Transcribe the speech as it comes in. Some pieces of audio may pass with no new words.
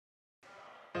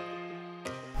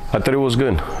I thought it was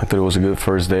good. I thought it was a good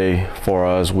first day for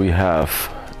us. We have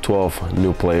 12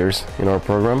 new players in our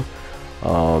program.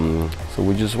 So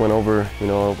we just went over,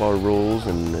 our rules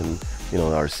and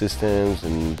our systems,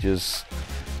 and just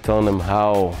telling them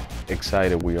how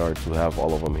excited we are to have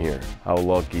all of them here. How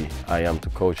lucky I am to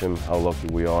coach them. How lucky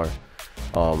we are,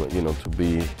 to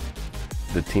be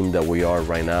the team that we are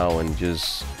right now, and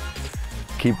just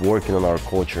keep working on our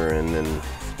culture and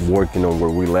working on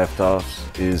where we left off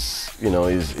is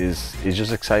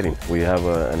just exciting. We have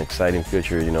an exciting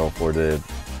future, for the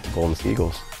Golden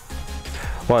Eagles.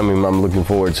 Well, I'm looking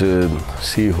forward to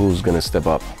see who's gonna step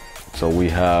up. So we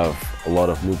have a lot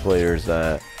of new players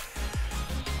that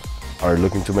are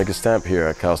looking to make a stamp here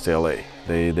at Cal State LA.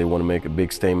 They want to make a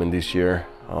big statement this year.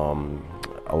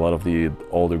 A lot of the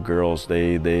older girls,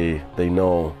 they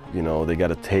know, they got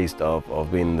a taste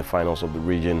of being in the finals of the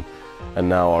region, and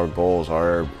now our goals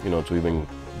are, to even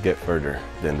get further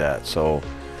than that. So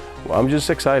I'm just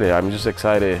excited. I'm just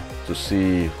excited to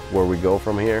see where we go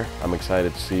from here. I'm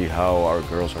excited to see how our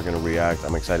girls are going to react.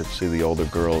 I'm excited to see the older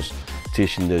girls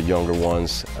teaching the younger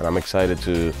ones, and I'm excited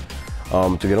to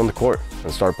get on the court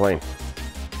and start playing.